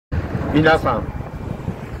皆さん、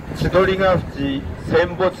千鳥ヶ淵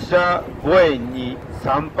戦没者墓苑に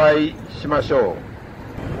参拝しましょ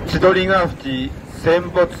う。千鳥ヶ淵戦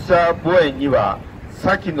没者墓苑には、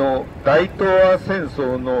先の大東亜戦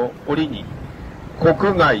争の折に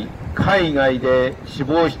国外、海外で死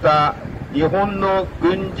亡した日本の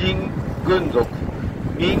軍人、軍属、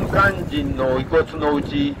民間人の遺骨のう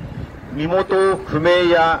ち、身元不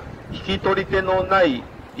明や引き取り手のない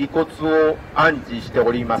遺骨を安置して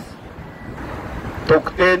おります。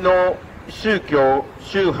特定の宗教、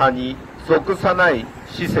宗派に属さない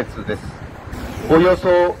施設です。およ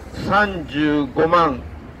そ35万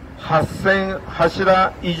8000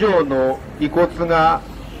柱以上の遺骨が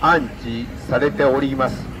安置されておりま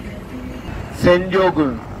す。占領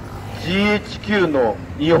軍 GHQ の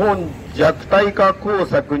日本弱体化工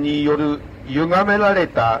作による歪められ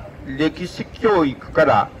た歴史教育か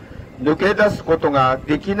ら抜け出すことが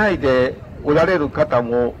できないでおられる方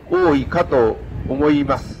も多いかと思い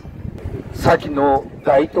ます。先の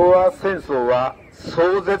大東亜戦争は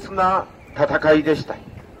壮絶な戦いでした。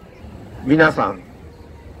皆さん、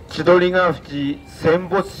千鳥ヶ淵戦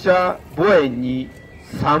没者墓苑に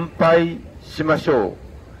参拝しましょ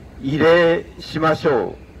う。慰霊しまし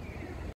ょう。